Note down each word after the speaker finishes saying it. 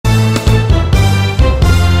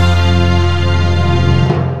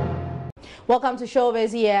Welcome to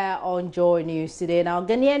Showbiz here on Joy News today. Now,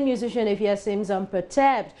 Ghanaian musician Efya seems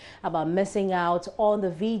unperturbed about missing out on the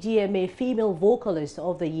VGMA Female Vocalist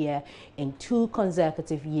of the Year in 2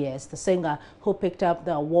 consecutive years. The singer, who picked up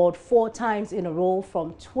the award 4 times in a row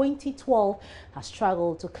from 2012, has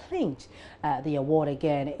struggled to clinch the award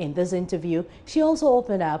again. In this interview, she also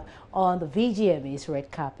opened up on the VGMA's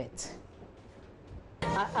red carpet.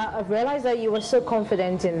 I realized that you were so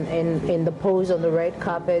confident in the pose on the red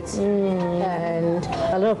carpet, and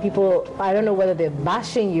a lot of people, I don't know whether they're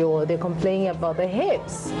bashing you or they're complaining about the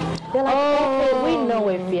hips. They're like, okay, we know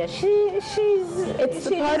Efya. It's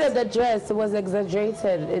part of the dress. It was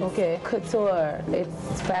exaggerated. It's couture.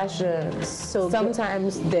 It's fashion. So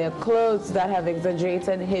sometimes there are clothes that have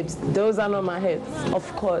exaggerated hips. Those are not my hips,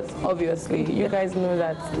 of course, obviously. You guys know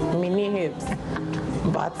that mini hips.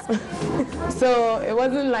 But so it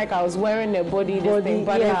wasn't like I was wearing a body thing,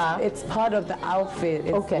 but it's part of the outfit.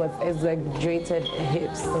 It's with exaggerated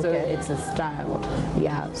hips, so it's a style.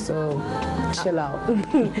 Yeah, so chill out.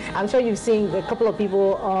 I'm sure you've seen a couple of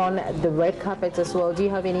people on the red carpet as well. Do you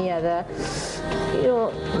have any other,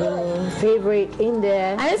 favorite in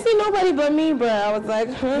there? I didn't see nobody but me, bro. I was like,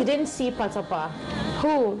 You didn't see Patapa?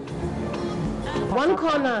 Who? One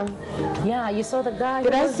corner. Yeah, you saw the guy.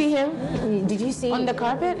 Did I see him? Did you see on the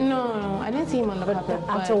carpet? No, I didn't see him on the carpet.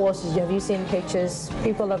 Afterwards, have you seen pictures?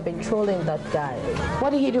 People have been trolling that guy.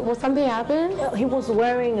 What did he do? Was something happen? He was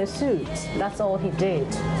wearing a suit. That's all he did.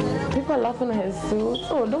 People are laughing at his suit.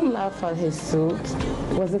 Oh, don't laugh at his suit.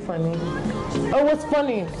 Was it funny? Oh, what's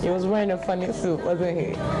funny? He was wearing a funny suit, wasn't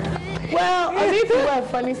he? Well, I mean, if you wear a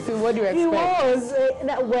funny suit, what do you expect? He was.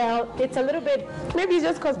 Well, it's a little bit. Maybe it's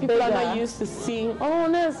just because people are not used to seeing. Oh,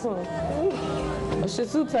 Nelson.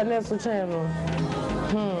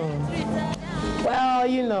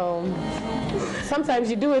 Well, sometimes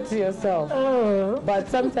you do it to yourself, but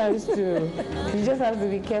sometimes too, you just have to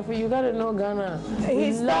be careful. You gotta know Ghana.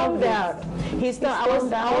 He stormed out.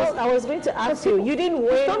 I was going to ask you. You didn't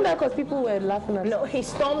win. He stormed out because people were laughing at him. No, he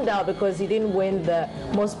stormed out because he didn't win the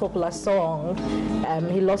most popular song.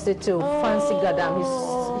 He lost it to Fancy Gadam.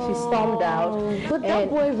 He stormed out. But that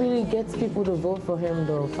boy really gets people to vote for him,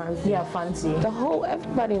 though. Fancy. Yeah, Fancy.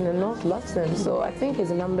 Everybody in the North loves him, so I think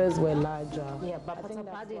his numbers were larger. Yeah, but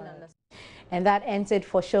I didn't understand. And that ends it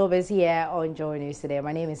for Showbiz here on Joy News today.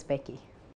 My name is Becky.